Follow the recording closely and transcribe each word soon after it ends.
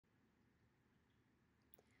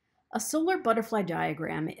A solar butterfly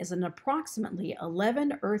diagram is an approximately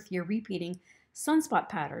 11 Earth-year repeating sunspot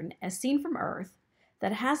pattern as seen from Earth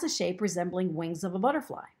that has a shape resembling wings of a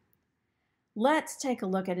butterfly. Let's take a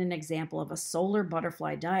look at an example of a solar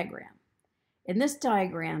butterfly diagram. In this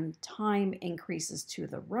diagram, time increases to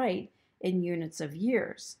the right in units of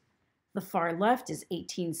years. The far left is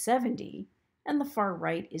 1870, and the far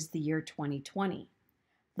right is the year 2020.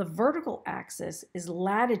 The vertical axis is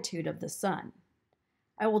latitude of the sun.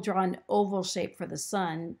 I will draw an oval shape for the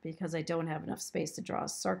sun because I don't have enough space to draw a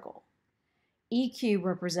circle. EQ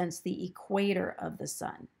represents the equator of the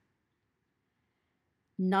sun.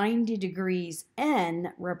 90 degrees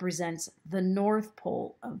N represents the north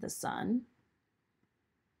pole of the sun.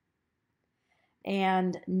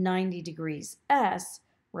 And 90 degrees S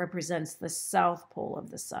represents the south pole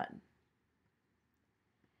of the sun.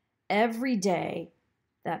 Every day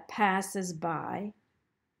that passes by,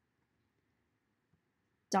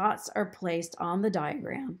 dots are placed on the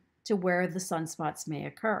diagram to where the sunspots may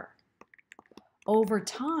occur. Over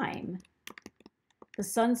time, the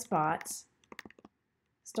sunspots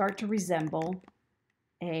start to resemble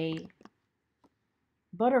a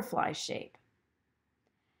butterfly shape.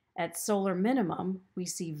 At solar minimum, we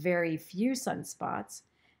see very few sunspots,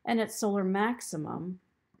 and at solar maximum,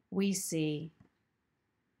 we see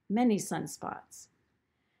many sunspots.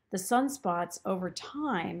 The sunspots over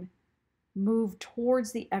time move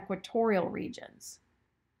towards the equatorial regions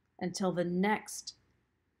until the next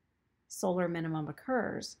solar minimum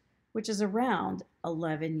occurs, which is around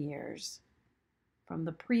 11 years from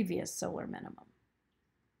the previous solar minimum.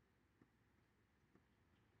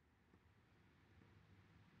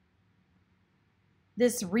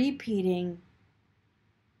 This repeating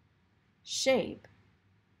shape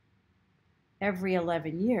every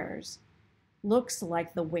 11 years looks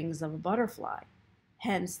like the wings of a butterfly,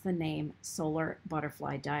 hence the name solar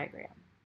butterfly diagram.